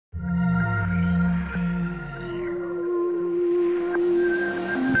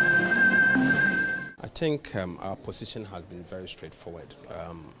think our position has been very straightforward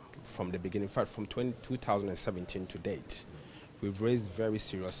from the beginning. In fact, from 2017 to date, we've raised very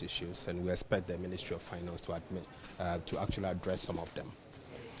serious issues, and we expect the Ministry of Finance to actually address some of them.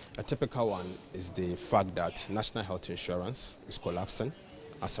 A typical one is the fact that national health insurance is collapsing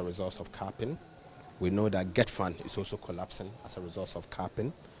as a result of capping. We know that Get Fund is also collapsing as a result of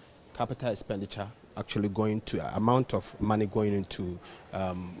capping. Capital expenditure actually going to amount of money going into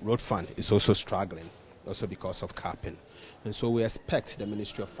road fund is also struggling, also because of capping. And so we expect the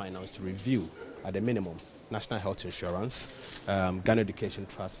Ministry of Finance to review, at the minimum, national health insurance, Ghana Education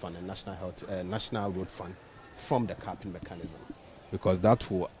Trust Fund, and national road fund from the capping mechanism, because that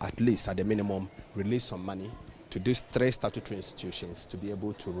will at least, at the minimum, release some money to these three statutory institutions to be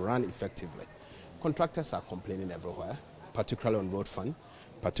able to run effectively. Contractors are complaining everywhere, particularly on road fund,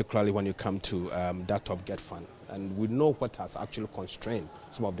 particularly when you come to that of Get Fund. And we know what has actually constrained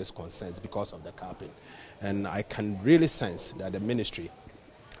some of these concerns because of the capping. And I can really sense that the ministry,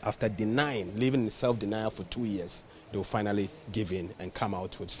 after living in self-denial for 2 years, they will finally give in and come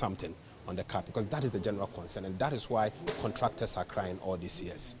out with something on the cap, because that is the general concern, and that is why contractors are crying all these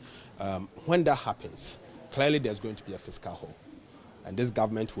years. When that happens, clearly there's going to be a fiscal hole, and this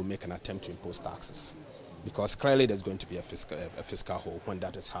government will make an attempt to impose taxes, because clearly there's going to be a fiscal hole when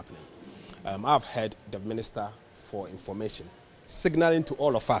that is happening. I've heard the Minister for Information signaling to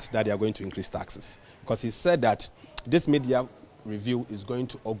all of us that they are going to increase taxes, because he said that this media review is going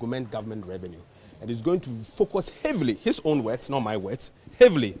to augment government revenue, and is going to focus heavily, his own words, not my words,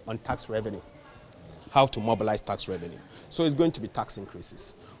 heavily on tax revenue, how to mobilize tax revenue. So it's going to be tax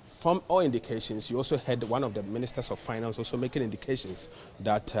increases. From all indications, you also heard one of the ministers of finance also making indications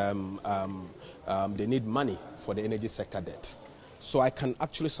that they need money for the energy sector debt. So I can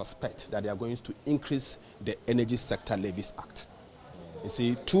actually suspect that they are going to increase the Energy Sector Levies Act. You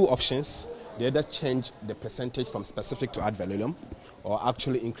see, two options. They either change the percentage from specific to ad valorem, or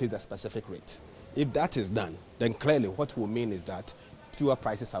actually increase the specific rate. If that is done, then clearly what will mean is that fuel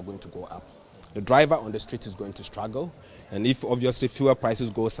prices are going to go up. The driver on the street is going to struggle, and if obviously fuel prices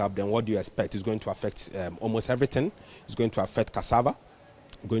goes up, then what do you expect? It's going to affect almost everything. It's going to affect cassava,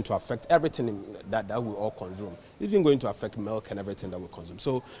 going to affect everything that we all consume, even going to affect milk and everything that we consume.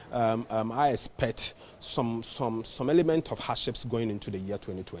 So I expect some element of hardships going into the year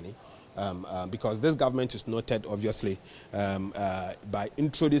 2020. Because this government is noted, obviously, by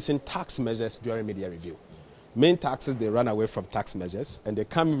introducing tax measures during media review. Main taxes, they run away from tax measures, and they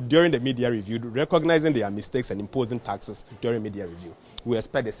come during the media review, recognizing their mistakes and imposing taxes during media review. We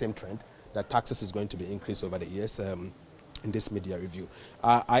expect the same trend, that taxes is going to be increased over the years in this media review.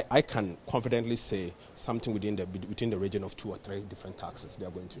 I can confidently say something within the region of 2 or 3 different taxes. They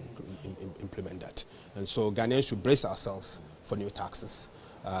are going to implement that. And so Ghanaians should brace ourselves for new taxes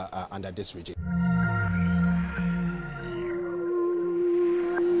under this regime.